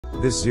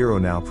This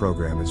ZeroNow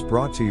program is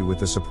brought to you with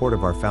the support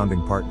of our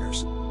founding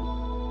partners.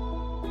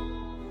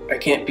 I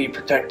can't be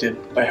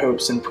protected by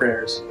hopes and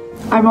prayers.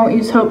 I won't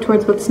use hope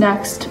towards what's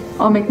next.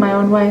 I'll make my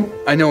own way.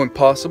 I know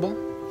impossible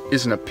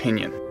is an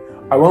opinion.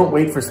 I won't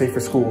wait for safer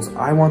schools.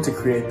 I want to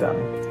create them.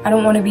 I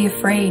don't want to be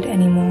afraid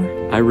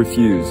anymore. I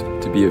refuse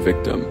to be a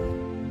victim.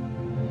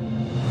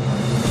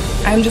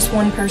 I'm just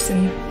one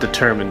person.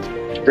 Determined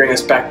to bring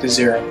us back to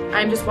zero.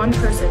 I'm just one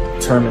person.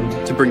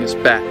 Determined to bring us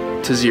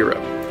back to zero.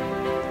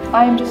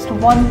 I am just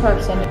one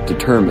person.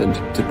 Determined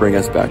to bring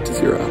us back to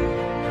zero.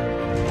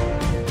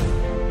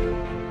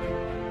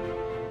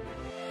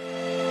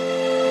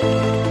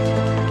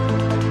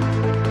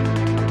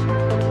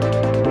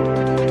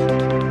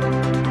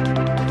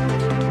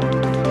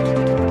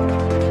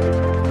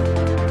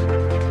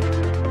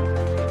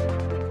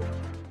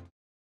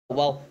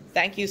 Well,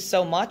 thank you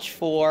so much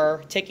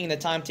for taking the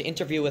time to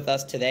interview with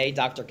us today,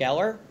 Dr.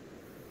 Geller.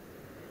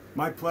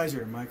 My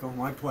pleasure, Michael,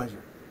 my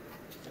pleasure.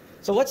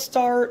 So let's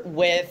start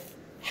with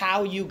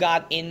how you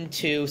got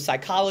into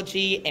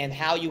psychology and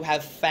how you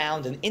have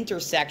found an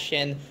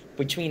intersection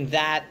between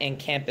that and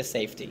campus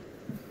safety.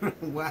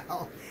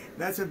 Well,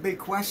 that's a big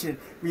question.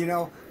 You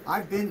know,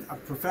 I've been a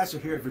professor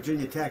here at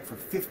Virginia Tech for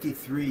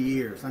 53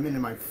 years. I'm into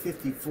my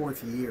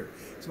 54th year.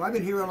 So I've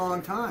been here a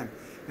long time.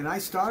 And I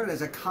started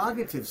as a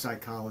cognitive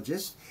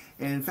psychologist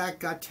and in fact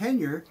got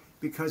tenure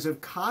because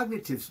of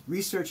cognitive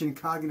research in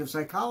cognitive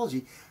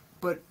psychology.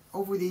 But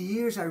over the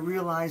years I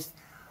realized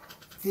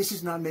this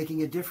is not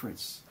making a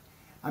difference.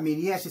 I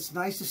mean, yes, it's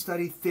nice to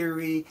study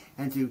theory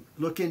and to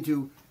look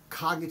into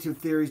cognitive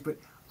theories, but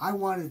I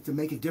wanted to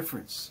make a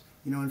difference.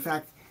 You know, in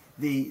fact,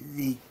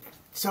 the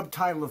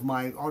subtitle of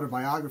my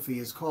autobiography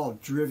is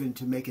called Driven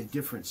to Make a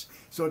Difference.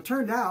 So it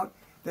turned out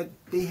that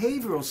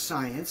behavioral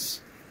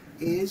science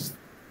is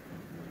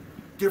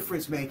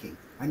difference making.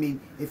 I mean,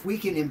 if we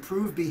can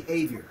improve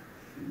behavior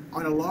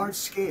on a large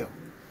scale,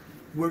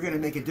 we're going to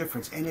make a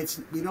difference. And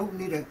we don't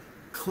need a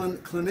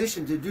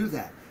clinician to do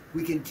that.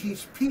 We can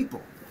teach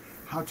people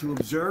how to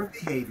observe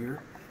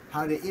behavior,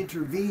 how to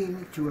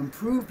intervene to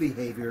improve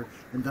behavior,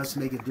 and thus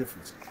make a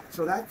difference.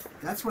 So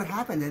that's what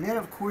happened. And then,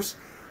 of course,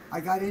 I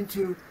got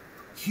into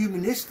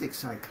humanistic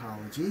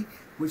psychology,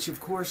 which, of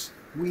course,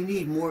 we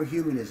need more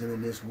humanism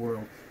in this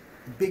world.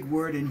 The big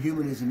word in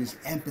humanism is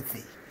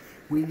empathy.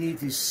 We need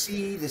to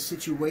see the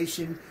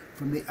situation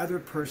from the other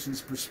person's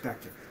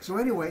perspective. So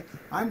anyway,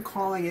 I'm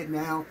calling it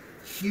now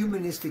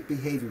humanistic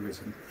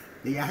behaviorism.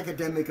 The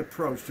academic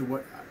approach to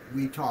what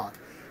we talk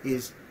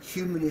is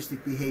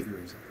humanistic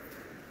behaviorism.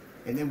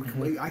 And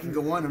then I can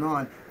go on and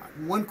on.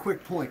 One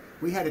quick point.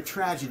 We had a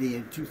tragedy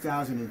in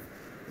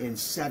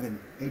 2007,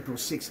 April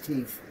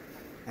 16th.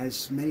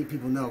 As many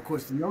people know, of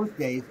course, in those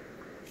days,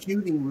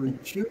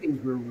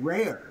 shootings were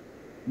rare.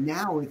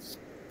 Now it's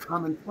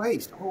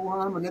commonplace. Oh,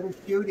 another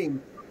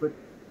shooting. But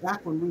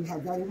back when we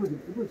had that, it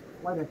was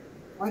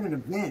quite an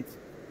event.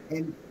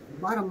 And the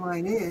bottom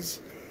line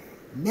is,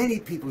 many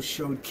people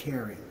showed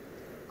caring.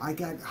 I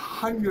got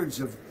hundreds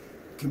of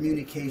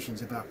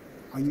communications about,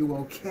 are you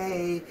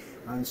okay,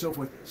 and so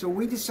forth. So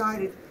we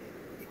decided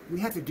we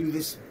have to do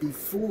this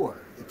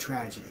before the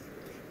tragedy.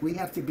 We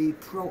have to be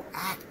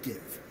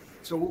proactive.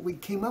 So what we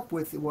came up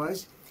with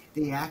was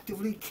the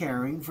Actively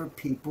Caring for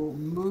People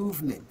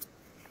movement.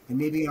 And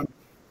maybe I'm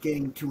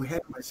getting too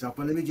ahead of myself,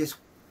 but let me just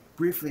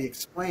briefly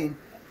explain.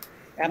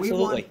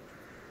 Absolutely.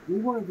 We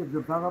wanted to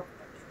develop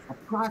a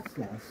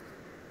process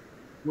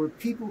where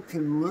people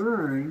can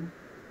learn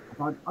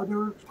about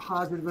other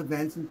positive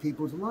events in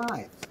people's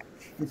lives.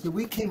 And so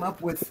we came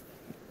up with,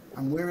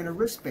 I'm wearing a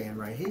wristband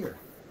right here.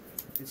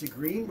 It's a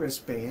green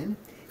wristband,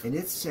 and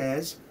it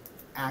says,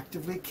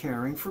 Actively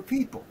Caring for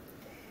People.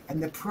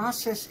 And the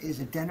process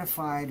is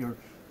identified or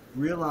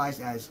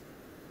realized as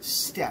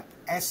STEP,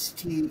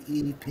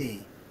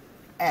 S-T-E-P.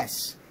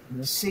 S,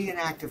 see an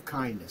act of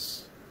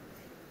kindness.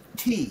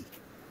 T,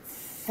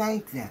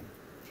 thank them.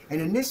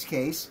 And in this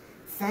case,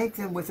 thank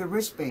them with a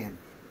wristband.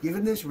 Give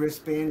them this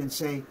wristband and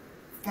say,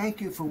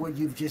 thank you for what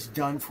you've just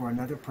done for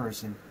another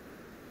person.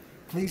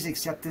 Please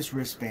accept this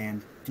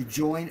wristband to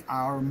join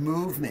our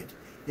movement.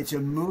 It's a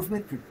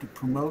movement to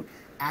promote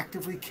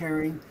actively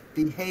caring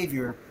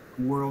behavior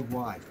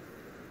worldwide.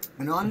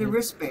 And on the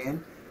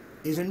wristband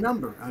is a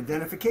number, an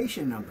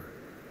identification number.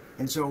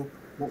 And so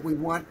what we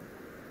want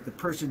the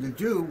person to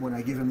do when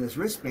I give him this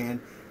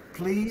wristband,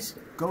 please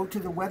go to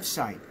the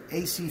website,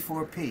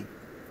 AC4P,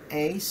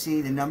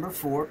 AC, the number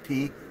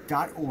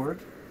 4P.org,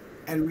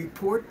 and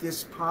report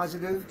this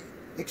positive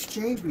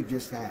exchange we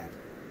just had.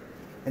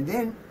 And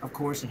then, of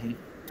course,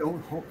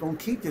 don't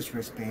keep this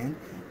wristband,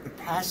 but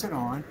pass it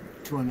on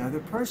to another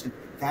person.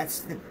 That's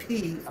the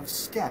P of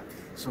STEP.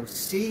 So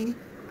see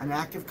an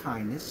act of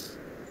kindness,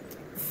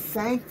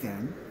 thank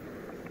them,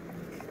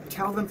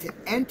 tell them to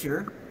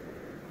enter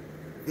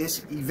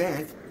this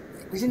event.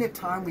 Isn't it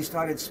time we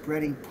started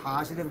spreading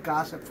positive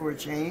gossip for a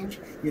change,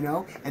 you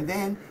know, and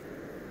then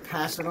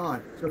pass it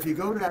on. So if you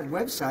go to that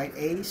website,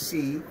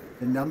 AC,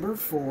 the number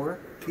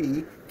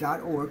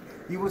 4P.org,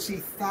 you will see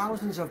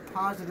thousands of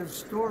positive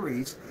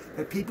stories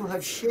that people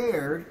have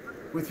shared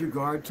with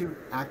regard to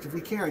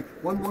actively caring.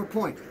 One more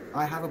point.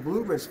 I have a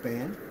blue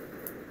wristband,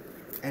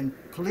 and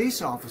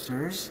police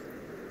officers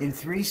in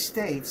 3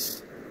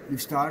 states,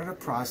 we've started a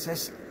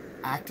process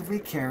actively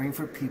caring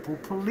for people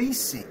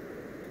policing.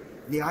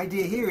 The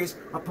idea here is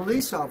a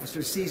police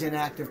officer sees an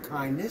act of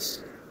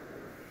kindness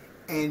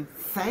and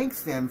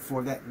thanks them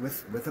for that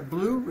with a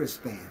blue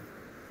wristband.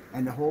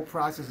 And the whole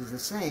process is the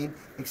same,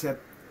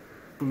 except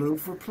blue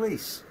for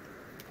police.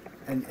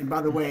 And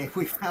by the way,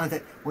 we found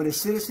that when a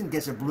citizen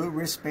gets a blue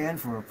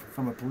wristband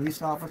from a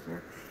police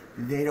officer,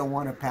 they don't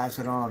want to pass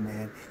it on,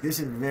 man. This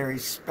is a very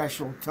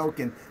special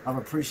token of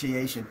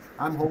appreciation.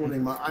 I'm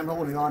holding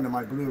on to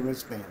my blue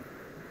wristband.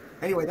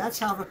 Anyway, that's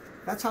how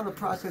the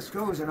process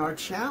goes, and our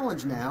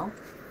challenge now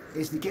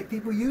is to get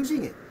people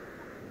using it.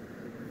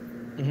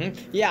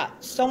 Yeah,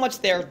 so much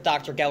there,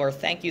 Dr. Geller.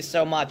 Thank you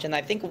so much. And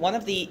I think one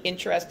of the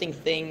interesting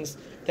things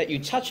that you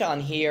touch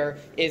on here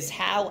is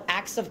how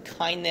acts of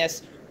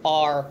kindness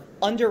are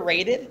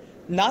underrated,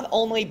 not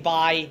only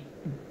by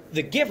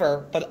the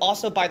giver, but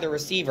also by the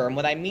receiver. And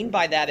what I mean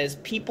by that is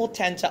people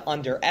tend to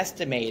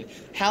underestimate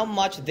how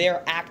much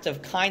their act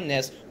of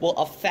kindness will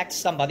affect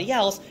somebody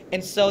else,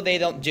 and so they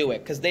don't do it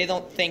because they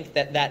don't think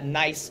that that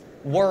nice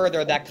word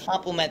or that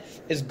compliment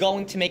is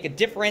going to make a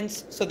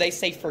difference, so they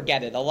say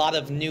forget it. A lot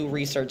of new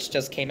research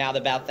just came out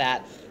about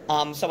that.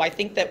 So I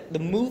think that the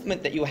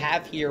movement that you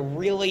have here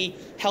really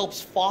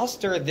helps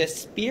foster this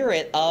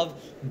spirit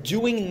of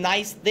doing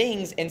nice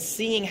things and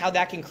seeing how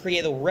that can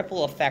create a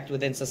ripple effect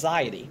within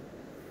society.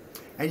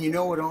 And you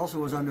know what also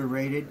was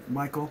underrated,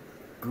 Michael?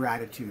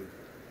 Gratitude.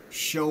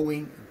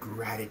 Showing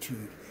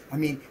gratitude. I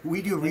mean,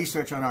 we do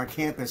research on our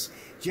campus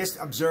just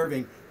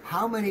observing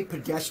how many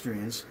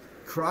pedestrians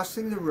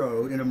crossing the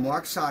road in a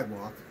marked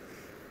sidewalk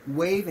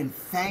wave and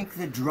thank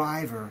the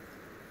driver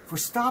for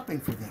stopping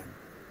for them.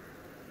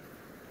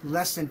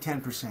 Less than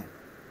 10%.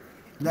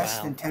 Less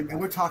than 10, and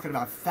we're talking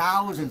about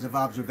thousands of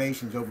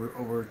observations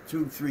over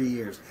 2-3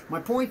 years. My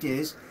point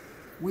is,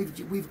 we've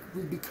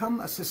become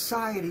a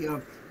society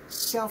of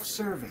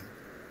self-serving.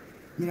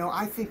 You know,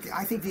 I think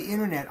the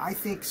internet, I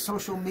think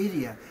social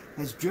media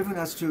has driven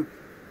us to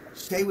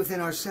stay within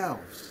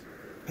ourselves,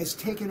 has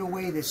taken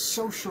away the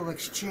social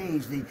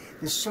exchange,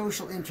 the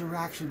social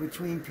interaction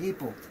between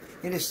people.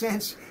 In a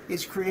sense,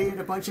 it's created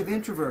a bunch of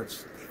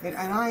introverts. And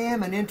I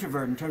am an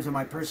introvert in terms of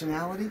my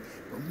personality,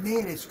 but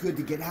man, it's good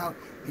to get out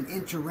and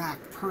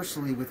interact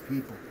personally with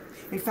people.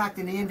 In fact,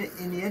 in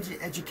the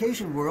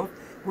education world,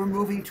 we're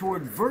moving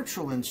toward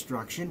virtual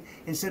instruction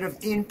instead of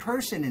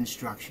in-person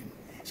instruction.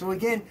 So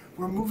again,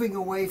 we're moving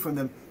away from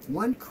the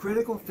one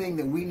critical thing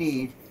that we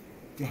need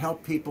to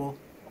help people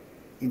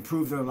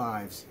improve their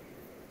lives.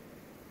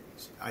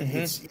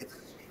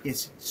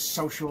 It's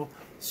social.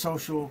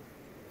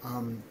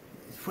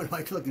 What am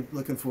I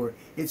looking for?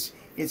 It's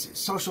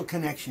social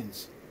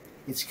connections.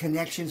 It's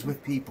connections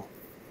with people.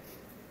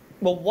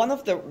 Well, one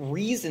of the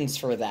reasons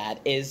for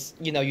that is,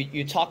 you know,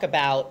 you talk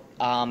about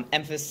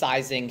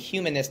emphasizing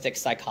humanistic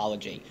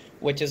psychology,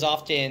 which is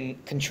often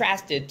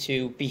contrasted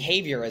to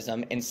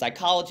behaviorism in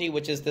psychology,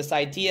 which is this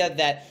idea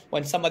that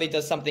when somebody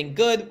does something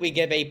good, we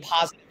give a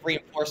positive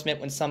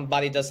reinforcement. When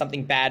somebody does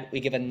something bad, we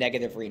give a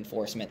negative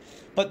reinforcement.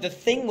 But the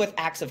thing with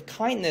acts of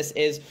kindness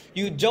is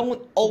you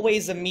don't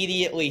always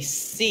immediately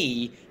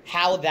see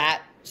how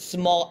that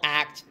small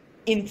act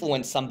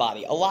influence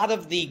somebody. A lot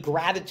of the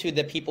gratitude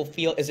that people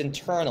feel is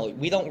internal.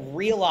 We don't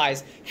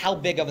realize how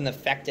big of an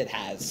effect it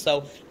has.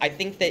 So I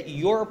think that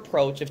your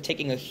approach of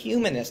taking a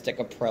humanistic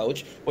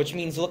approach, which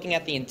means looking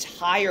at the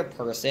entire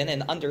person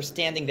and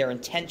understanding their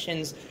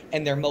intentions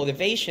and their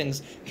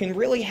motivations, can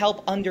really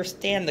help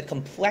understand the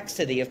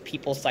complexity of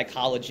people's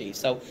psychology.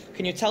 So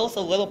can you tell us a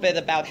little bit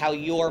about how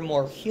your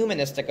more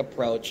humanistic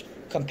approach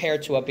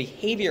compared to a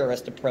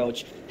behaviorist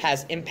approach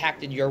has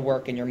impacted your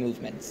work and your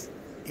movements?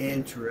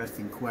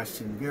 Interesting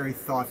question, very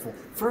thoughtful.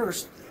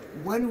 First,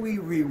 when we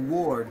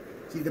reward,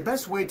 see, the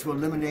best way to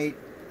eliminate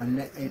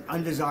an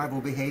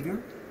undesirable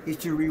behavior is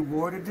to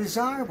reward a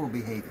desirable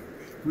behavior.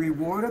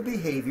 Reward a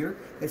behavior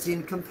that's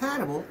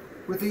incompatible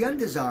with the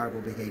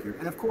undesirable behavior.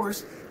 And of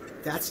course,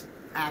 that's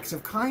acts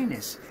of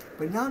kindness.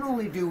 But not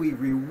only do we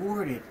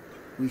reward it,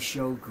 we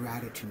show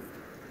gratitude.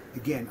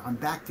 Again, I'm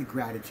back to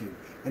gratitude.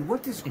 And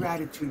what does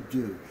gratitude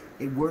do?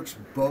 It works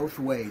both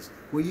ways.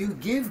 When you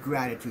give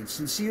gratitude,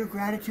 sincere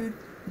gratitude,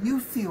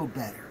 you feel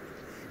better.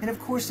 And of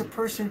course, the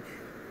person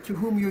to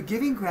whom you're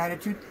giving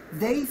gratitude,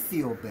 they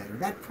feel better.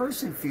 That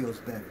person feels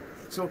better.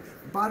 So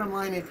bottom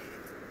line, in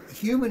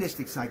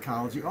humanistic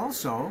psychology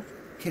also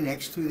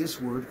connects to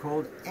this word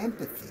called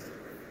empathy.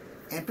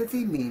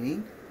 Empathy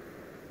meaning,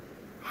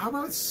 how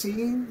about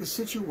seeing the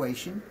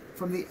situation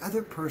from the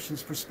other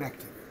person's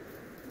perspective?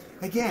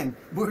 Again,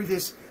 we're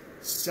this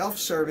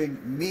self-serving,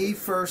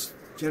 me-first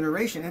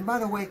generation. And by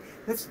the way,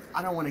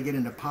 I don't want to get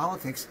into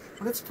politics,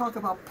 but let's talk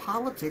about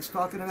politics,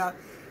 talking about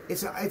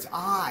it's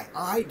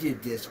I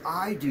did this,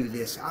 I do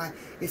this,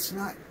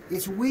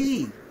 it's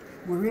we.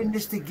 We're in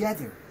this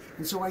together.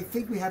 And so I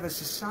think we have a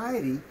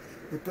society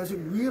that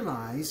doesn't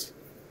realize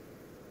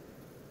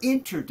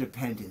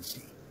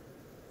interdependency.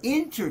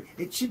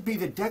 It should be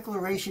the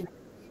declaration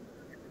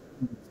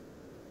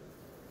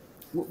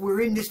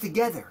We're in this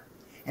together.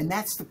 And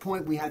that's the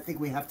point I think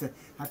we have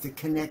to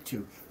connect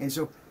to. And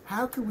so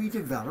how can we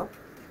develop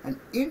an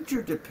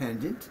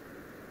interdependent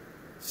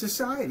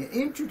society, an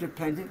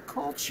interdependent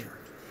culture?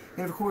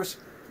 And of course,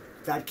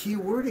 that key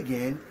word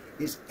again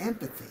is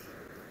empathy.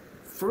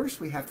 First,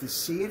 we have to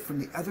see it from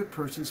the other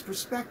person's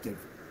perspective.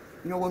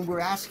 You know, when we're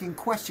asking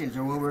questions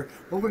or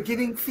when we're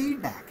giving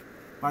feedback.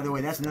 By the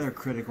way, that's another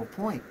critical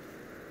point.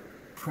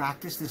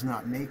 Practice does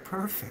not make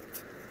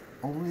perfect.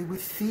 Only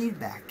with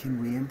feedback can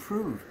we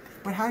improve.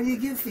 But how do you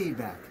give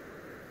feedback?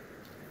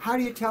 How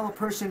do you tell a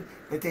person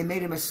that they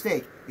made a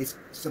mistake? It's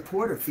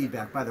supportive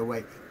feedback, by the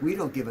way. We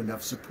don't give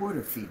enough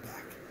supportive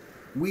feedback.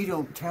 We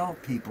don't tell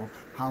people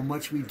how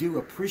much we do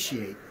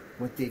appreciate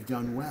what they've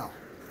done well.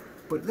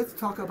 But let's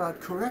talk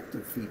about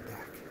corrective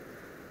feedback.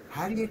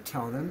 How do you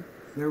tell them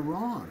they're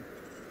wrong?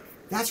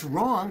 That's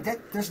wrong.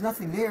 There's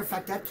nothing there. In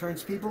fact, that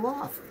turns people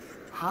off.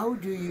 How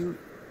do you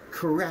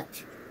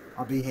correct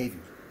a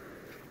behavior?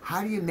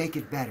 How do you make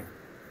it better?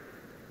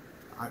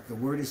 The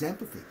word is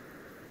empathy.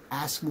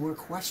 Ask more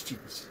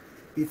questions.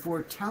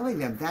 Before telling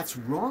them that's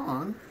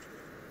wrong,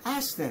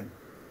 ask them,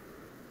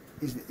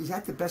 is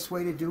that the best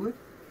way to do it?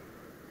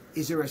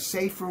 Is there a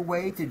safer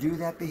way to do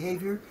that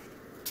behavior?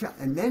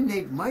 And then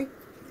they might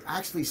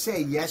actually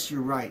say, yes,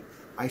 you're right.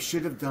 I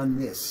should have done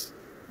this.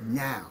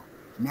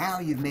 Now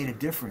you've made a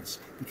difference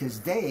because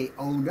they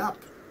owned up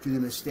to the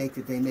mistake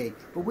that they made.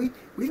 But we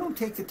don't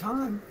take the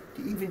time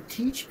to even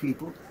teach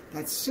people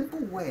that simple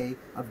way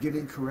of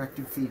giving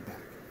corrective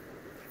feedback.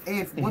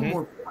 And one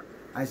more point,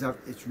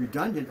 it's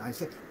redundant, I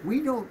said,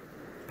 we don't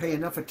pay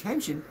enough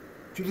attention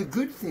to the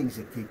good things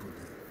that people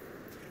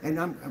do.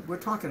 And we're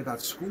talking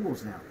about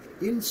schools now.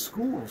 In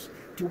schools,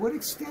 to what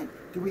extent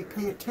do we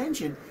pay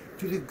attention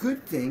to the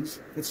good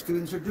things that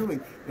students are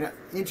doing?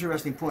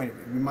 Interesting point.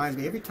 It reminds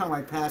me, every time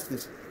I pass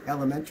this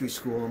elementary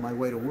school on my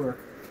way to work,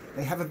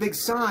 they have a big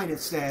sign that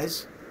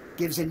says,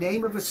 gives a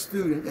name of a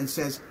student and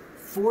says,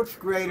 4th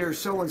grader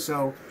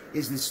so-and-so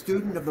is the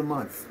student of the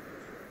month.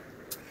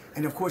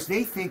 And of course,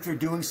 they think they're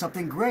doing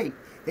something great.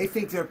 They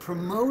think they're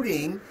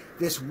promoting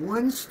this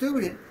one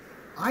student.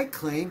 I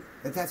claim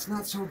that that's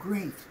not so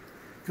great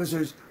because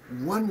there's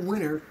one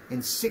winner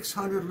and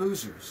 600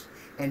 losers.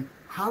 And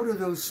how do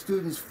those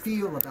students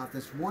feel about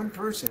this one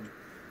person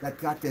that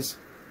got this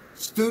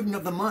student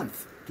of the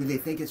month? Do they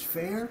think it's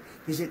fair?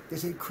 Does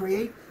it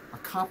create a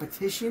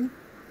competition?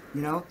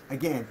 You know,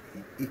 again,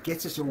 it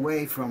gets us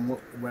away from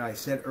what I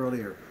said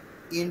earlier,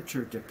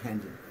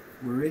 interdependent.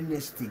 We're in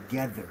this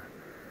together.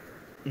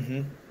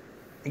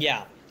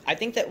 Yeah, I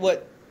think that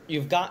what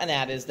you've gotten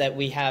at is that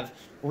we have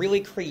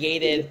really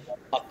created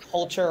a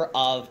culture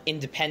of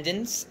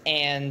independence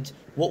and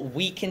what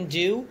we can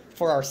do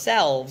for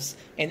ourselves,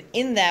 and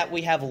in that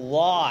we have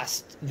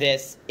lost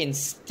this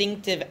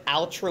instinctive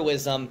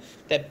altruism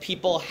that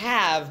people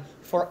have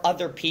for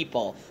other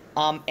people.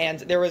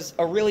 And there was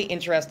a really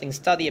interesting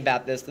study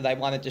about this that I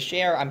wanted to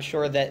share. I'm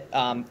sure that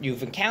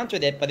you've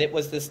encountered it, but it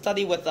was this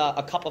study with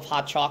a cup of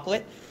hot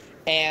chocolate.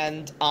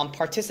 And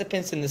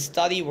participants in the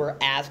study were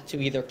asked to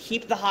either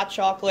keep the hot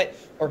chocolate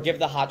or give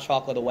the hot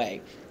chocolate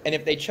away. And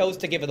if they chose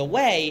to give it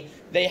away,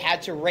 they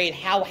had to rate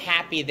how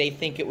happy they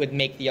think it would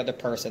make the other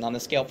person on the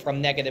scale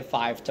from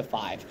 -5 to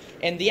 5.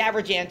 And the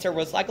average answer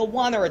was like a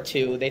 1 or a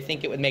 2. They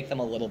think it would make them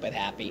a little bit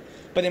happy.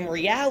 But in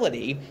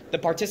reality, the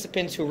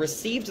participants who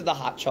received the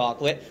hot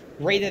chocolate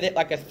rated it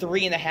like a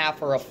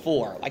 3.5 or a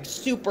 4, like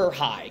super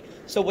high.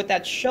 So what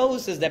that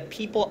shows is that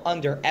people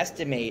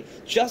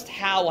underestimate just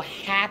how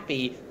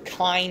happy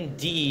kind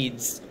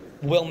deeds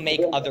will make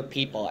other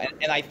people.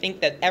 And I think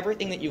that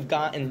everything that you've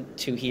gotten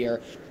to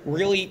here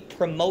really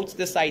promotes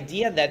this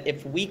idea that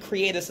if we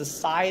create a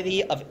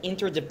society of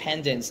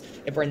interdependence,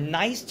 if we're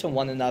nice to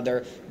one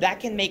another,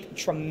 that can make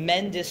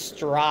tremendous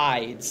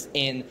strides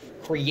in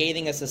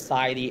creating a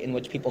society in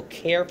which people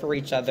care for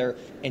each other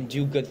and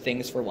do good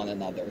things for one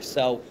another.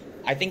 So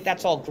I think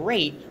that's all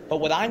great,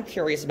 but what I'm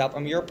curious about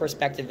from your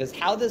perspective is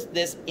how does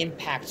this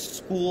impact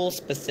schools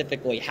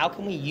specifically? How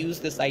can we use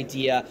this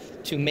idea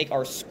to make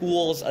our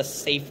schools a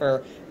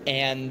safer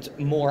and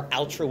more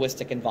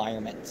altruistic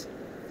environment?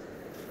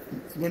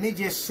 Let me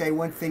just say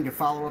one thing to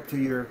follow up to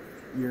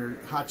your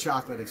hot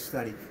chocolate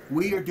study.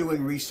 We are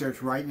doing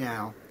research right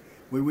now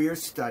where we are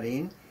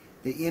studying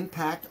the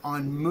impact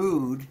on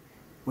mood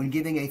when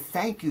giving a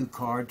thank you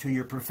card to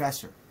your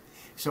professor.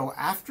 So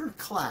after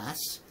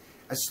class,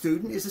 a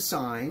student is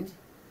assigned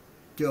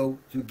to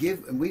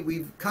give, and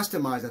we've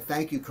customized a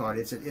thank you card.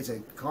 It's a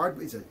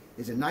card,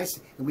 it's a nice,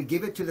 and we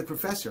give it to the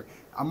professor.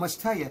 I must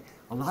tell you,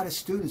 a lot of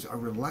students are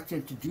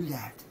reluctant to do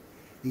that.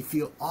 They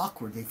feel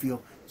awkward, they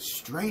feel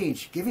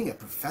strange giving a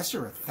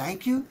professor a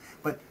thank you.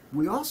 But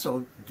we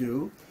also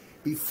do,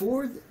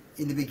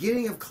 in the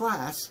beginning of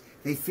class,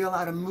 they fill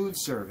out a mood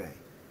survey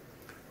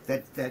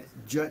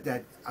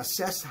that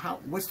assess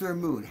what's their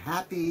mood,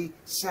 happy,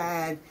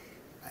 sad,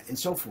 and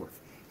so forth.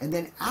 And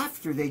then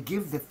after they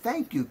give the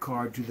thank you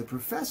card to the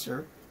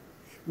professor,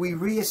 they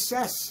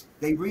reassess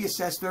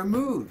their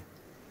mood.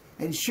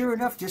 And sure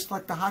enough, just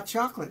like the hot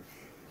chocolate,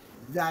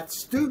 that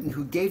student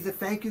who gave the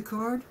thank you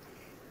card,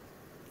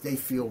 they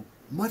feel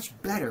much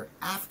better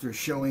after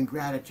showing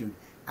gratitude,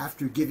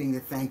 after giving the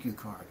thank you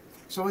card.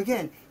 So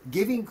again,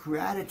 giving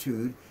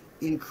gratitude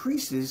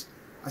increases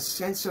a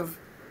sense of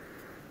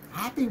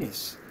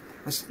happiness.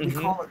 We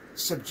call it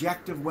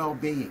subjective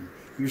well-being.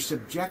 Your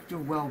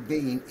subjective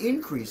well-being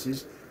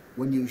increases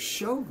when you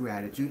show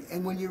gratitude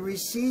and when you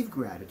receive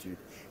gratitude.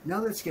 Now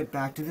let's get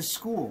back to the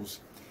schools.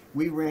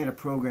 We ran a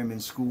program in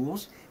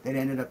schools that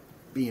ended up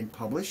being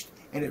published,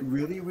 and it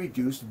really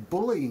reduced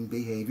bullying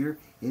behavior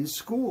in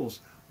schools.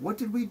 What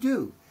did we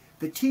do?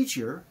 The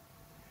teacher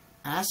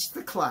asked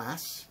the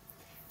class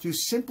to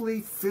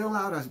simply fill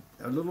out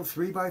a little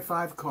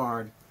 3x5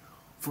 card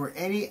for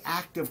any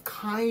act of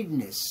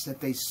kindness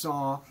that they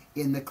saw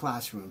in the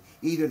classroom.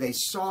 Either they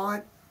saw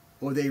it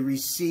or they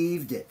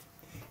received it.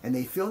 And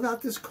they filled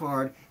out this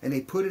card and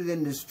they put it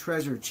in this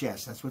treasure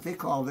chest. That's what they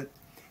called it.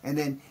 And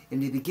then in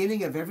the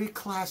beginning of every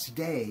class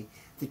day,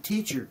 the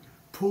teacher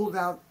pulled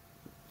out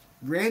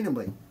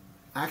randomly,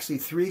 actually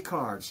 3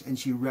 cards, and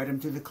she read them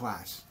to the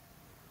class.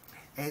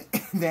 And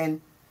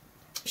then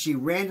she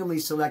randomly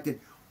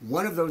selected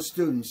one of those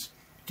students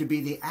to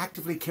be the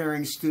actively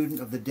caring student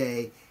of the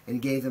day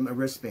and gave them a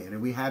wristband.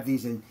 And we have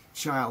these in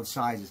child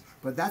sizes.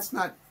 But that's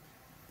not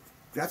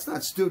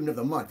student of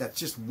the month. That's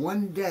just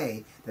one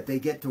day that they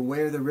get to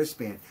wear the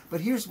wristband.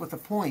 But here's what the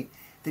point.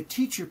 The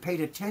teacher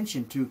paid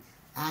attention to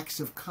acts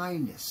of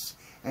kindness.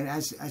 And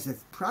as the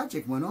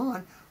project went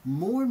on,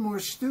 more and more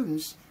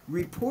students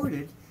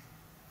reported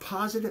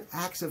positive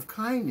acts of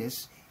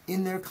kindness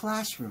in their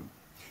classroom.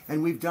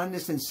 And we've done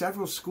this in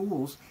several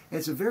schools. And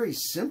it's a very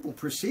simple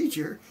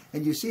procedure,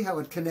 and you see how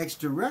it connects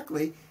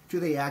directly to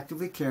the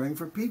actively caring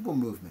for people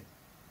movement.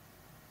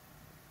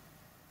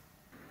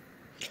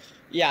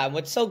 Yeah,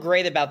 what's so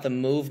great about the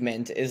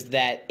movement is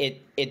that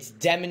it's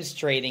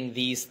demonstrating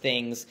these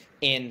things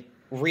in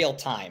real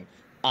time.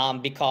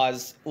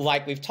 Because,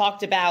 like we've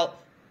talked about,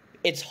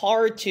 it's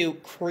hard to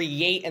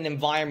create an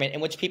environment in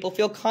which people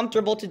feel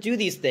comfortable to do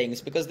these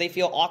things because they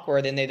feel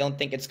awkward and they don't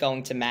think it's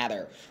going to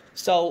matter.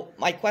 So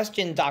my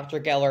question, Dr.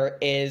 Geller,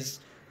 is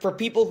for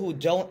people who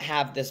don't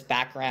have this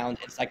background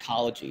in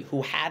psychology,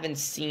 who haven't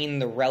seen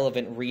the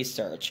relevant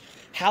research,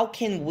 how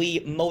can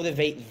we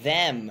motivate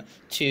them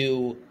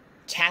to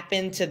tap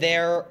into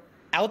their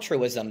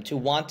altruism, to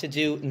want to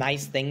do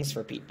nice things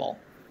for people?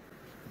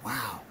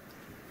 Wow.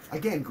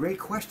 Again, great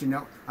question.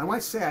 Now, I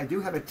might say I do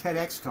have a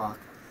TEDx talk.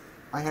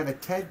 I have a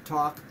TED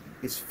talk.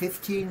 It's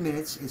 15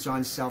 minutes. It's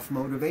on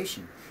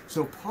self-motivation.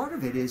 So part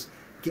of it is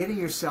getting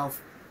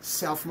yourself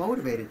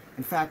self-motivated.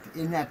 In fact,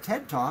 in that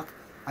TED talk,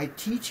 I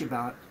teach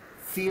about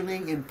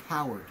feeling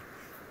empowered.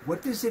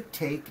 What does it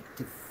take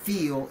to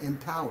feel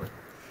empowered?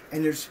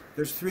 And there's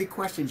 3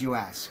 questions you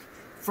ask.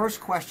 First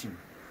question,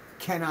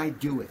 can I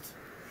do it?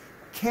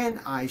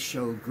 Can I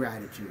show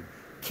gratitude?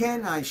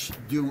 Can I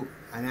do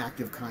an act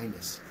of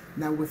kindness?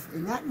 Now,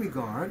 in that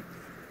regard,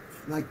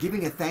 like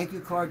giving a thank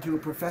you card to a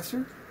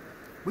professor,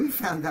 we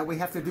found that we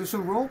have to do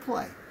some role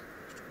play.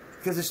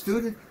 Because the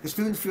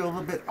students feel a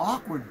little bit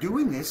awkward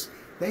doing this.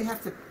 They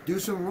have to do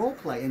some role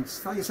play. And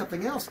to tell you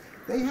something else,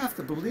 they have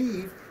to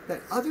believe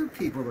that other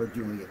people are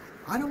doing it.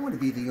 I don't want to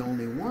be the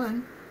only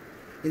one.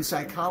 In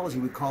psychology,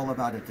 we call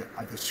about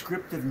a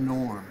descriptive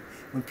norm.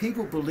 When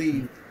people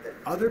believe that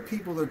other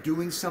people are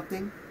doing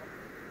something,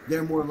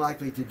 they're more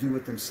likely to do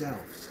it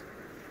themselves.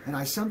 And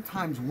I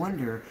sometimes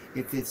wonder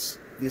if it's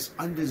this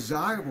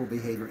undesirable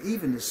behavior,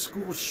 even the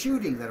school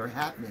shooting that are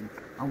happening,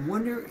 I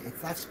wonder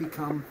if that's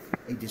become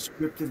a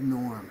descriptive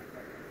norm.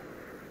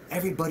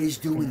 Everybody's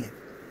doing it.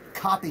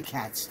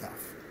 Copycat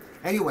stuff.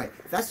 Anyway,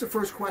 that's the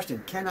first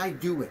question. Can I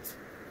do it?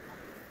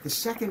 The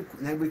second,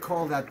 and we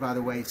call that, by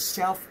the way,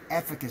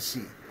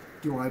 self-efficacy.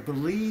 Do I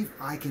believe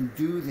I can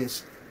do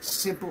this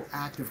simple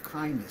act of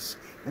kindness?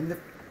 And the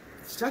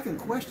second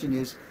question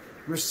is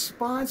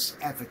response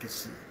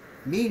efficacy,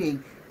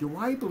 meaning, do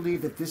I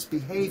believe that this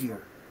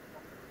behavior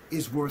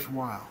is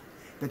worthwhile,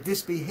 that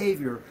this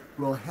behavior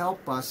will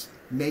help us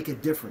make a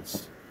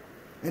difference?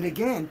 And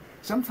again,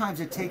 sometimes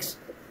it takes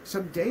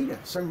some data,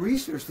 some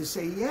research to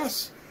say,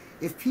 yes,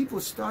 if people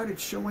started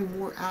showing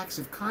more acts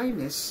of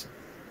kindness,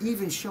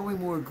 even showing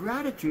more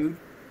gratitude,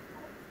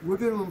 we're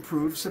going to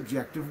improve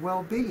subjective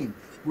well-being.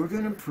 We're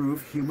going to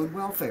improve human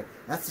welfare.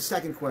 That's the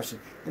second question.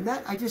 And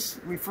that, I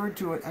just referred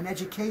to an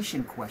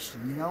education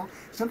question, you know.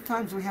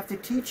 Sometimes we have to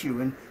teach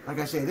you, and like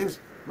I say, there's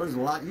a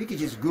lot. You can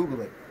just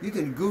Google it. You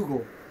can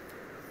Google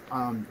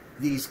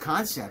these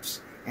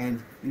concepts,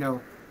 and, you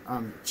know,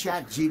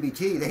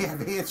 ChatGPT, they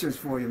have answers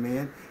for you,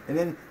 man. And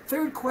then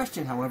third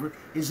question, however,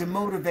 is a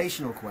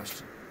motivational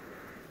question.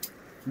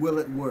 Will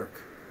it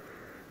work?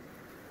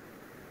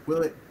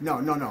 Will it? No,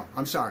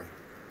 I'm sorry.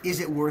 Is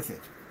it worth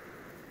it?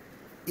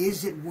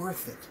 Is it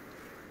worth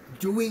it?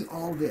 Doing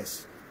all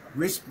this,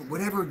 risk,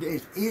 whatever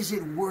it is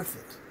it worth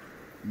it?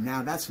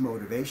 Now that's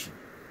motivation.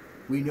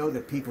 We know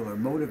that people are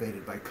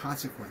motivated by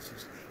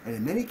consequences. And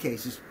in many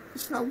cases,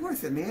 it's not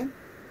worth it, man.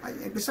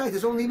 Besides,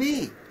 it's only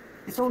me.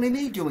 It's only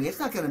me doing it. It's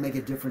not going to make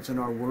a difference in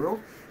our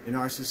world, in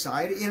our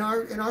society, in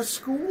our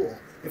school.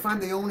 If I'm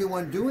the only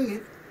one doing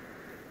it,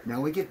 now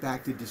we get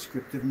back to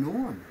descriptive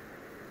norm.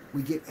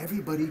 we get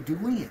everybody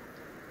doing it.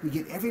 We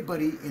get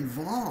everybody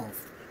involved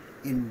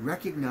in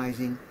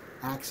recognizing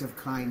acts of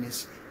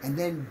kindness and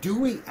then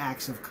doing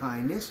acts of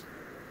kindness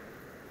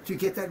to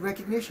get that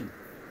recognition.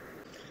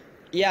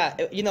 Yeah,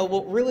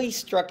 what really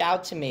struck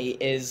out to me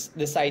is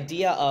this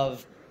idea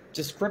of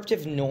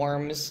descriptive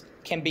norms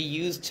can be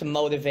used to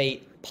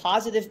motivate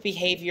positive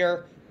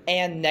behavior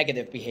and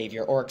negative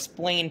behavior, or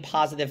explain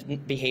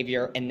positive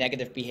behavior and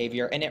negative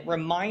behavior. And it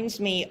reminds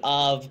me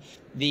of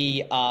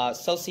the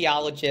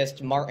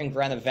sociologist Martin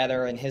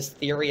Granovetter and his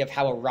theory of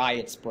how a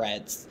riot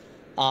spreads,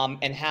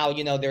 and how,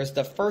 there's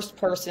the first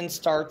person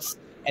starts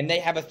and they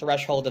have a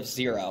threshold of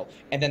 0.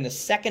 And then the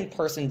second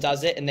person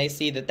does it and they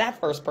see that that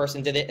first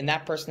person did it and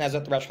that person has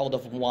a threshold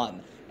of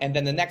 1. And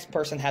then the next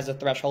person has a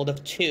threshold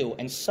of 2,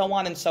 and so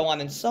on and so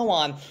on and so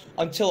on,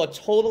 until a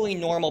totally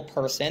normal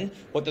person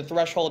with a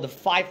threshold of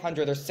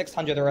 500 or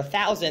 600 or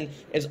 1,000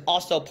 is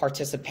also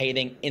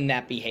participating in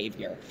that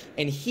behavior.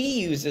 And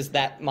he uses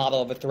that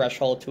model of a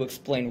threshold to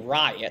explain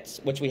riots,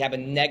 which we have a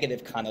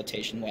negative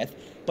connotation with.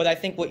 But I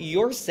think what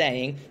you're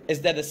saying is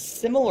that a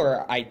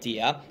similar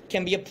idea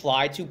can be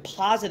applied to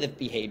positive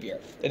behavior,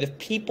 that if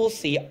people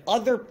see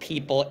other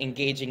people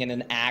engaging in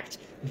an act,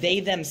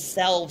 they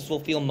themselves will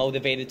feel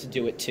motivated to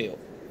do it too.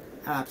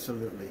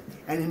 Absolutely.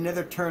 And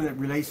another term that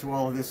relates to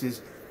all of this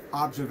is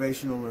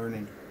observational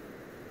learning.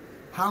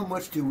 How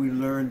much do we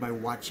learn by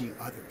watching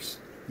others,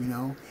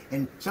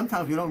 And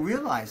sometimes we don't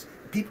realize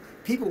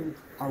people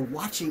are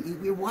watching,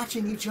 we're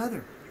watching each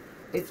other.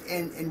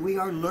 And we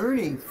are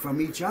learning from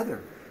each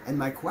other. And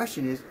my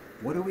question is,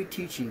 what are we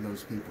teaching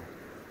those people?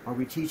 Are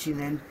we teaching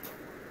them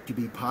to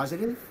be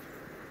positive?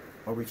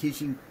 Or are we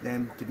teaching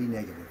them to be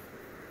negative?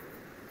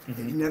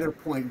 And another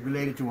point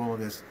related to all of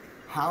this,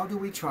 how do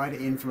we try to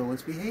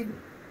influence behavior?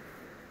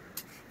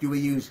 Do we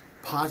use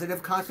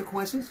positive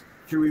consequences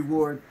to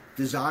reward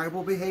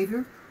desirable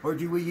behavior, or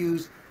do we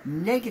use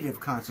negative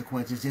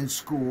consequences in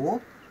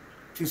school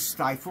to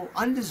stifle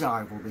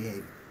undesirable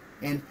behavior?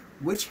 And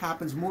which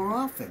happens more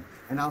often?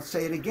 And I'll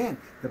say it again,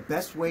 the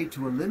best way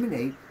to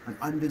eliminate an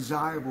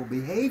undesirable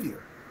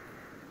behavior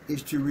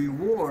is to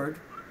reward,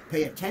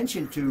 pay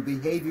attention to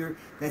behavior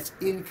that's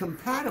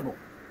incompatible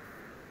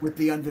with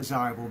the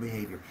undesirable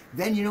behavior.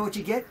 Then you know what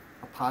you get?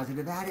 A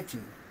positive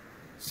attitude.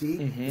 See,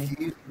 if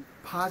you use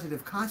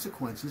positive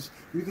consequences,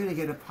 you're going to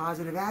get a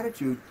positive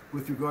attitude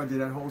with regard to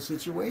that whole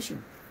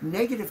situation.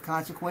 Negative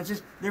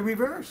consequences, they're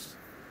reversed.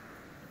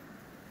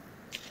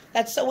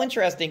 That's so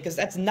interesting, because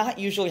that's not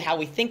usually how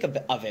we think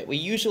of it. We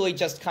usually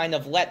just kind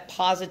of let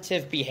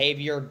positive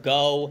behavior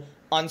go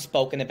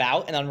unspoken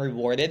about and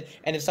unrewarded,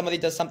 and if somebody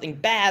does something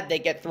bad, they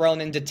get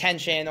thrown in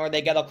detention or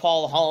they get a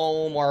call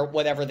home or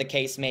whatever the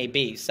case may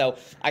be. So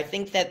I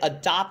think that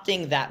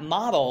adopting that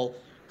model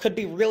could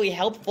be really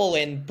helpful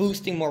in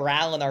boosting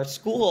morale in our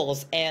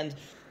schools. And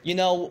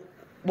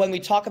when we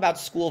talk about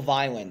school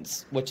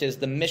violence, which is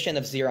the mission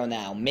of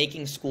ZeroNow,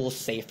 making schools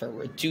safer,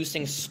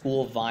 reducing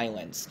school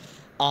violence,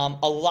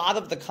 a lot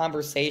of the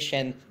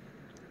conversation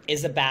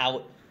is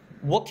about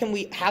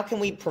how can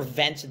we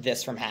prevent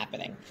this from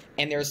happening?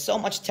 And there's so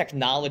much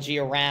technology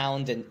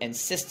around and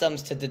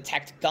systems to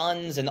detect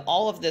guns and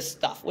all of this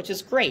stuff, which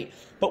is great.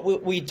 But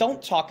what we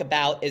don't talk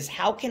about is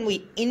how can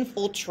we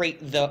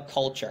infiltrate the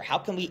culture? How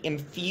can we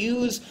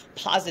infuse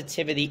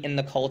positivity in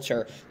the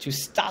culture to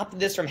stop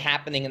this from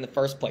happening in the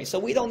first place? So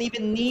we don't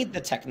even need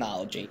the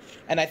technology.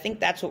 And I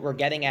think that's what we're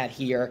getting at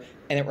here.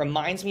 And it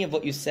reminds me of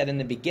what you said in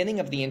the beginning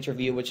of the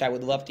interview, which I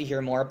would love to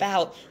hear more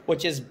about,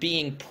 which is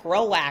being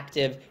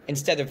proactive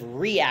instead of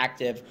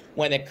reactive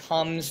when it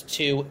comes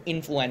to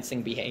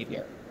influencing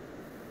behavior.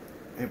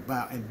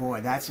 And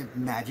boy, that's a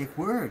magic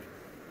word.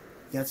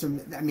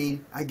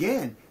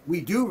 Again,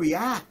 we do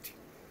react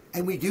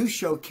and we do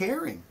show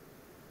caring.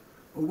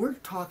 But we're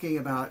talking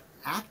about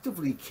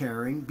actively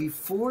caring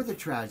before the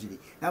tragedy.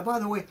 Now, by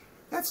the way,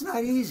 that's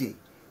not easy,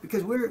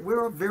 because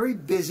we're very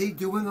busy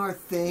doing our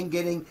thing,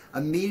 getting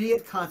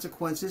immediate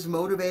consequences,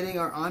 motivating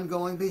our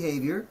ongoing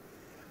behavior.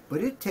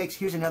 But it takes,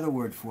 here's another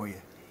word for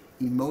you,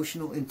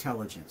 emotional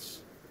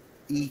intelligence,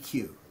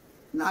 EQ.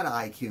 Not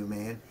IQ,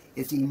 man.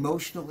 It's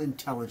emotional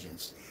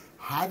intelligence.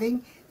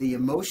 Having the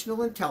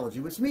emotional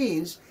intelligence, which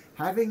means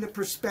having the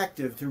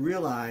perspective to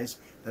realize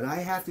that I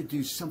have to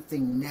do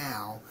something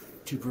now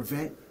to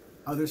prevent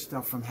other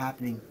stuff from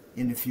happening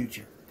in the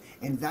future.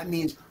 And that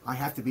means I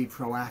have to be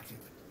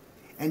proactive.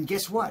 And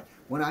guess what?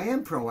 When I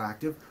am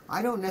proactive,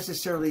 I don't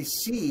necessarily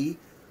see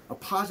a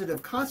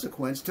positive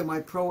consequence to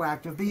my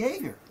proactive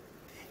behavior,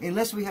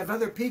 unless we have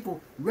other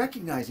people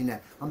recognizing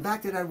that. I'm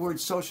back to that word,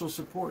 social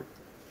support.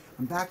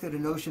 I'm back to the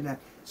notion that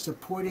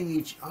supporting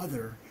each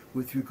other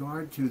with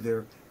regard to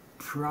their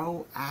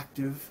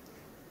proactive,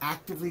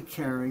 actively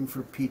caring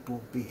for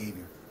people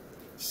behavior.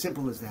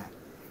 Simple as that.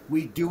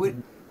 We do it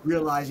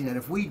realizing that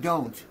if we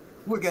don't,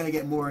 we're going to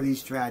get more of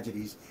these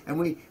tragedies. And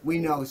we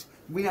know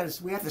we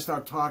have to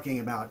start talking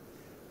about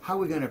how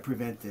we're going to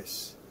prevent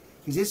this.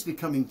 Because it's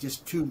becoming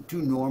just too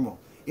normal.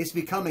 It's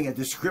becoming a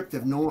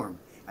descriptive norm,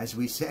 as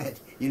we said.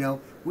 We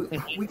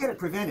got to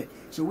prevent it.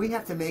 So we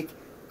have to make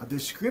a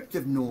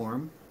descriptive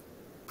norm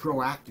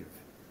proactive.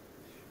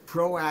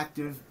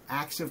 proactive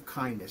acts of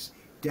kindness,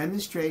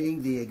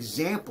 demonstrating the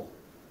example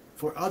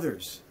for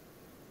others.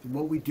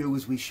 What we do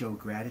is we show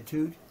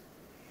gratitude,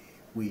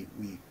 we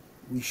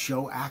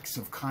show acts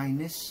of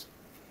kindness,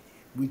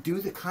 we do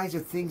the kinds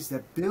of things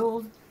that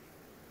build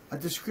a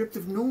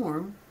descriptive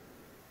norm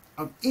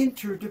of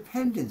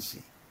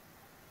interdependency.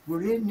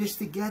 We're in this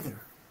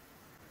together.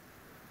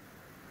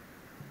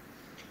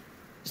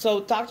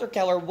 So, Dr.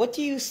 Keller, what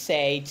do you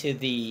say to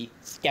the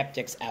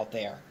skeptics out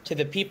there, to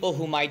the people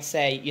who might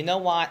say, you know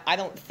what, I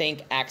don't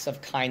think acts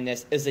of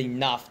kindness is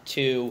enough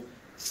to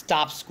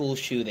stop school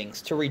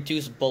shootings, to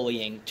reduce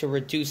bullying, to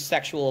reduce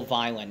sexual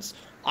violence.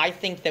 I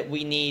think that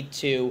we need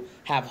to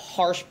have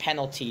harsh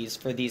penalties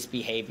for these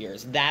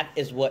behaviors. That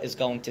is what is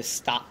going to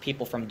stop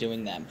people from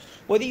doing them.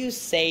 What do you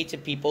say to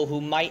people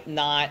who might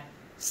not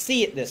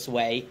see it this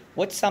way?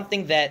 What's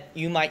something that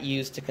you might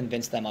use to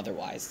convince them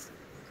otherwise?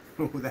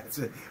 Oh, that's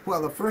it.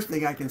 Well, the first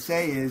thing I can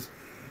say is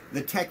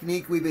the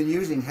technique we've been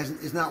using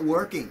is not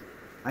working.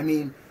 I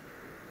mean,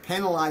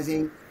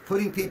 penalizing,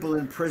 putting people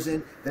in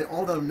prison, that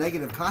all the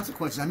negative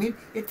consequences. I mean,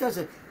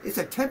 it's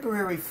a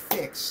temporary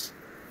fix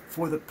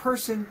for the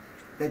person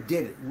that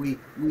did it.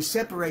 We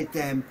separate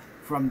them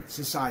from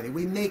society.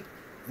 We make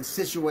the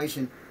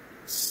situation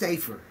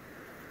safer.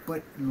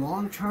 But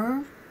long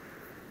term,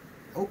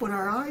 open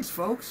our eyes,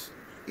 folks.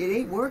 It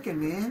ain't working,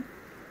 man.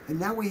 And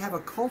now we have a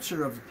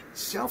culture of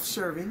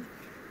self-serving.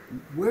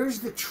 Where's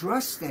the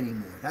trust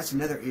anymore? That's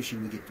another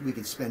issue we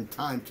could spend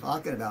time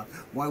talking about,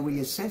 why we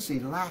essentially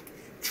lack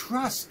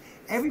trust.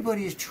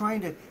 Everybody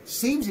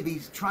seems to be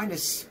trying to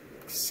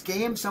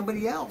scam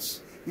somebody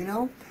else. You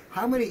know,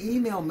 how many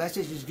email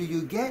messages do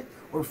you get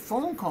or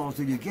phone calls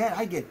do you get?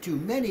 I get too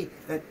many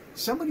that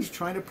somebody's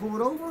trying to pull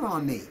it over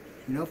on me.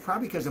 You know,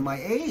 probably because of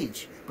my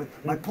age. But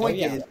my point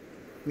is,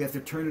 we have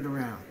to turn it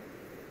around.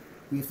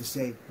 We have to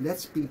say,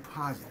 let's be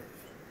positive.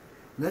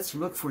 Let's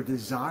look for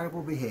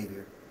desirable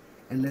behavior,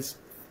 and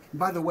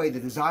by the way, the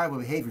desirable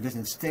behavior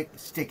doesn't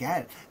stick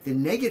at it. The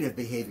negative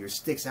behavior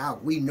sticks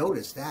out. We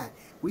notice that.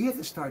 We have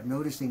to start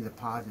noticing the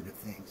positive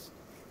things.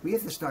 We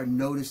have to start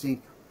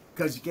noticing,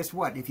 because guess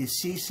what? If you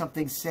see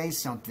something, say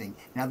something.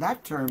 Now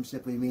that term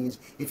simply means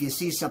if you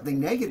see something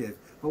negative.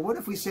 But what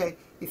if we say,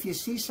 if you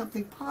see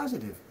something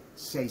positive,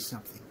 say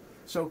something?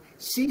 So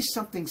see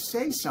something,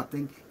 say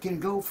something can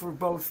go for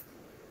both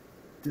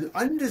the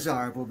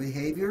undesirable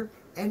behavior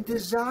and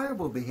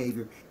desirable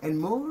behavior.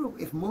 And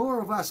if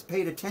more of us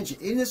paid attention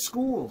in the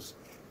schools,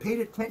 paid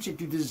attention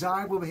to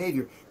desirable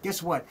behavior,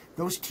 guess what?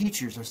 Those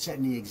teachers are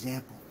setting the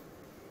example.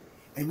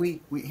 And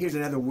here's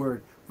another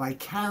word,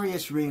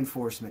 vicarious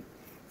reinforcement.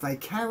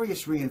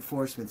 Vicarious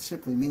reinforcement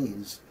simply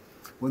means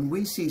when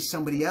we see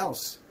somebody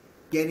else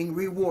getting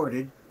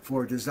rewarded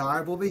for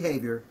desirable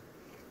behavior,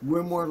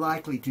 we're more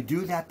likely to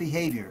do that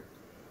behavior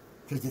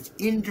because it's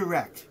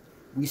indirect.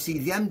 We see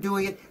them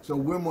doing it, so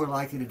we're more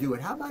likely to do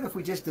it. How about if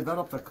we just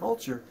developed a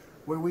culture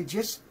where we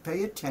just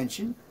pay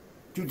attention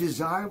to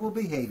desirable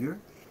behavior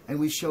and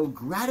we show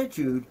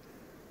gratitude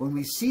when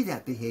we see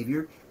that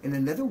behavior? And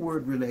another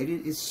word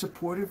related is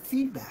supportive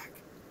feedback.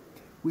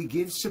 We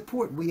give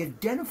support. We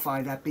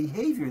identify that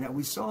behavior that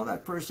we saw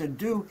that person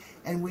do,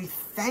 and we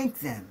thank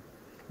them.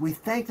 We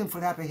thank them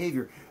for that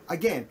behavior.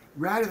 Again,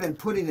 rather than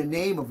putting the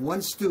name of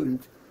one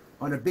student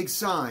on a big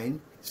sign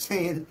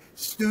saying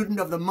Student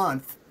of the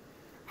Month,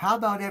 how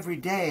about every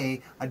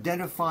day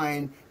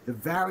identifying the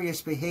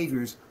various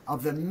behaviors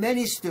of the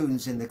many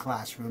students in the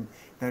classroom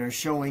that are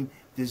showing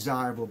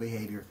desirable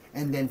behavior,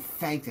 and then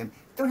thank them?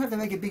 Don't have to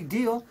make a big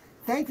deal.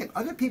 Thank them.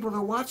 Other people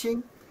are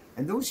watching,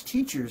 and those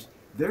teachers,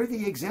 they're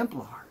the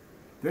exemplar.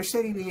 They're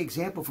setting the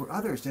example for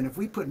others. And if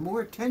we put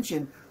more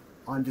attention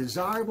on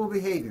desirable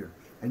behavior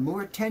and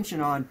more attention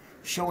on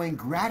showing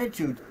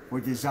gratitude for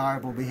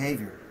desirable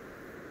behavior,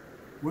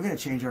 we're going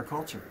to change our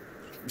culture.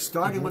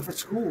 Starting with the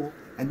school,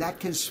 and that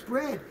can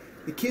spread.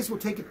 The kids will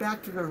take it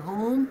back to their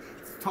home,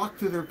 talk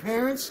to their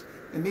parents,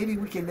 and maybe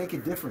we can make a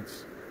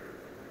difference.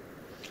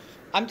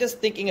 I'm just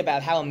thinking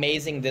about how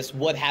amazing this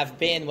would have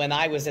been when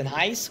I was in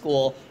high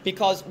school,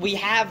 because we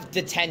have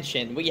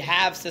detention, we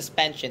have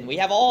suspension, we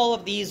have all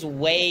of these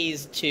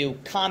ways to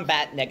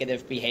combat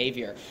negative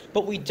behavior,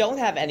 but we don't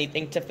have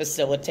anything to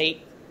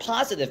facilitate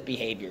positive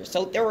behavior.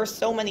 So there are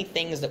so many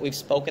things that we've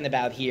spoken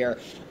about here,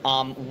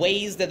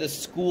 ways that a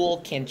school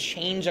can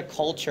change a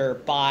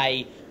culture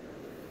by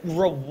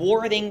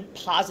rewarding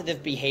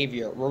positive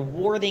behavior,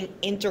 rewarding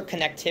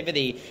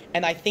interconnectivity,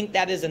 and I think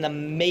that is an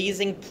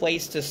amazing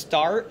place to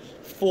start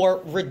for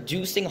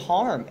reducing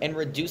harm and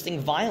reducing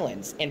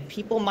violence. And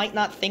people might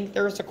not think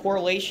there's a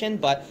correlation,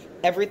 but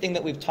everything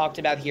that we've talked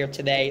about here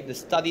today, the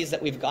studies that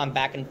we've gone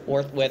back and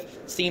forth with,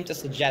 seem to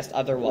suggest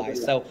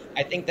otherwise. So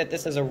I think that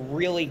this is a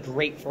really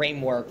great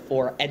framework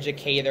for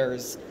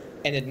educators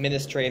and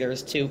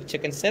administrators to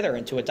consider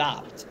and to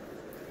adopt.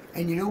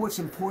 And you know what's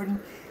important?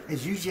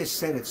 As you just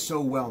said it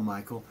so well,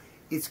 Michael,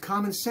 it's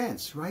common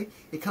sense, right?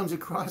 It comes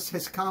across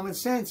as common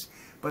sense.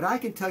 But I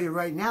can tell you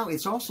right now,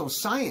 it's also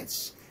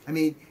science. I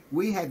mean,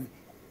 we have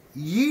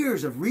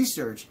years of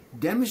research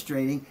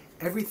demonstrating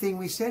everything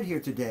we said here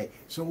today.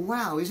 So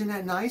wow, isn't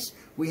that nice?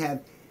 We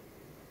have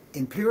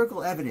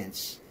empirical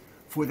evidence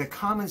for the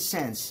common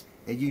sense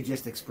that you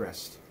just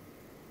expressed.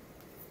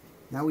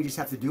 Now we just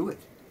have to do it.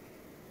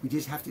 We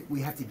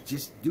have to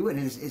just do it,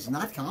 and it's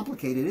not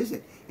complicated, is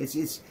it?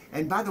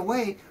 And by the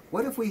way,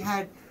 what if we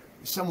had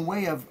some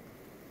way of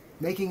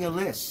making a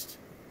list?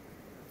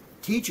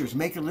 Teachers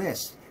make a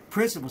list.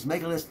 Principals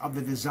make a list of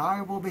the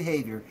desirable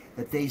behavior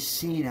that they've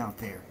seen out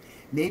there.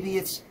 Maybe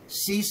it's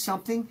see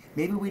something.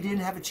 Maybe we didn't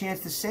have a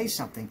chance to say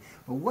something.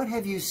 But what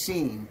have you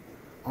seen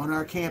on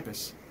our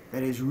campus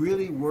that is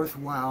really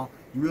worthwhile,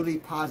 really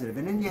positive?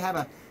 And then you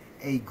have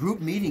a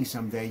group meeting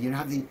someday. You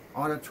have the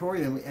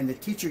auditorium, and the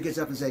teacher gets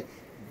up and say,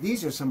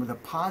 these are some of the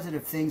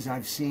positive things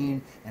I've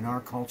seen in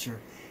our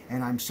culture,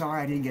 and I'm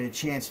sorry I didn't get a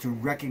chance to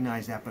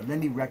recognize that, but let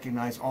me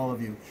recognize all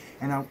of you.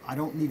 And I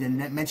don't need to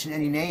mention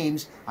any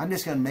names. I'm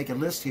just going to make a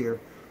list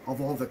here of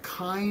all the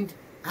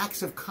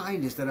acts of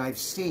kindness that I've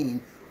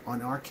seen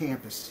on our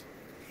campus.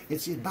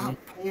 It's about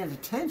paying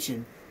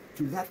attention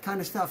to that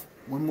kind of stuff.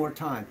 One more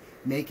time,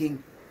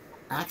 making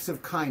acts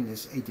of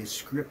kindness a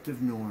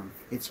descriptive norm.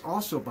 It's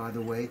also, by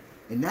the way,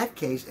 in that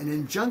case, an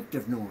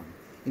injunctive norm.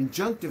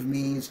 Injunctive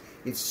means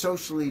it's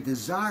socially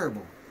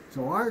desirable.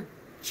 So our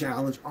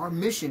challenge, our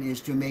mission is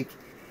to make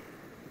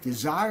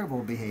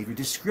desirable behavior,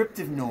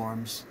 descriptive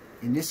norms,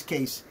 in this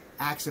case,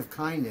 acts of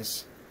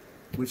kindness,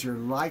 which are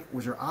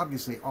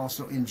obviously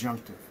also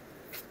injunctive.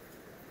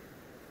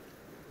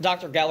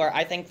 Dr. Geller,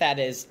 I think that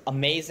is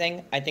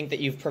amazing. I think that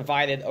you've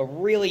provided a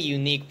really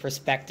unique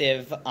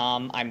perspective.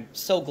 I'm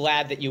so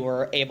glad that you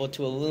were able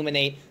to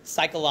illuminate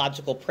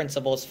psychological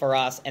principles for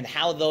us and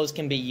how those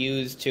can be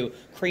used to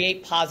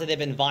create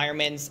positive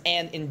environments,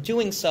 and in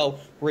doing so,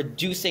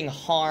 reducing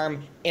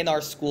harm in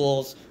our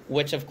schools,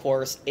 which of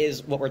course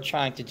is what we're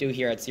trying to do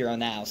here at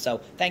ZeroNow.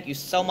 So thank you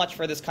so much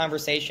for this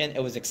conversation.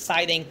 It was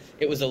exciting,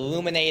 it was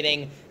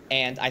illuminating,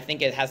 and I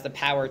think it has the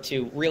power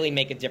to really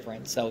make a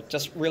difference. So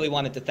just really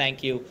wanted to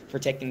thank you for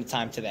taking the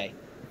time today.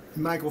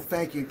 Michael,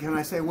 thank you. Can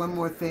I say one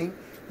more thing?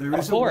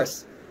 Of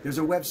course. There's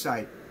a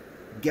website,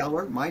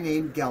 Geller, my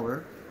name,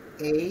 Geller,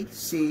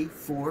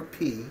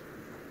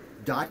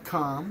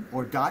 ac4p.com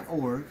or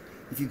 .org.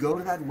 If you go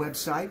to that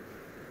website,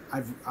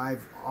 I've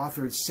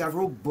authored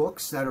several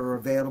books that are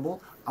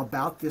available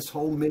about this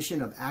whole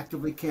mission of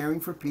actively caring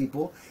for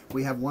people.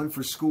 We have one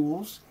for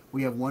schools.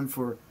 We have one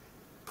for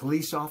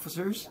police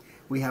officers.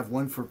 We have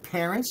one for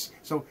parents.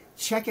 So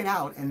check it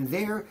out, and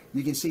there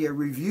you can see a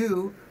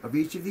review of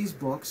each of these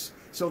books.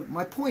 So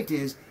my point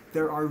is,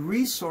 there are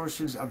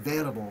resources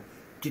available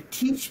to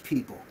teach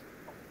people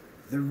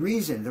the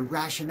reason, the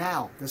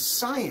rationale, the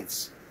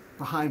science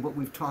behind what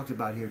we've talked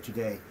about here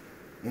today.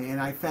 And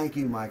I thank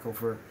you, Michael,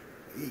 for,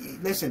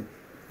 listen,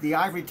 the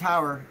ivory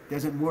tower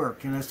doesn't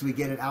work unless we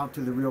get it out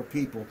to the real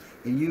people,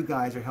 and you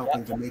guys are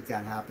helping to make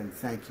that happen.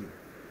 Thank you.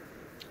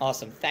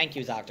 Awesome. Thank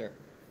you, Doctor.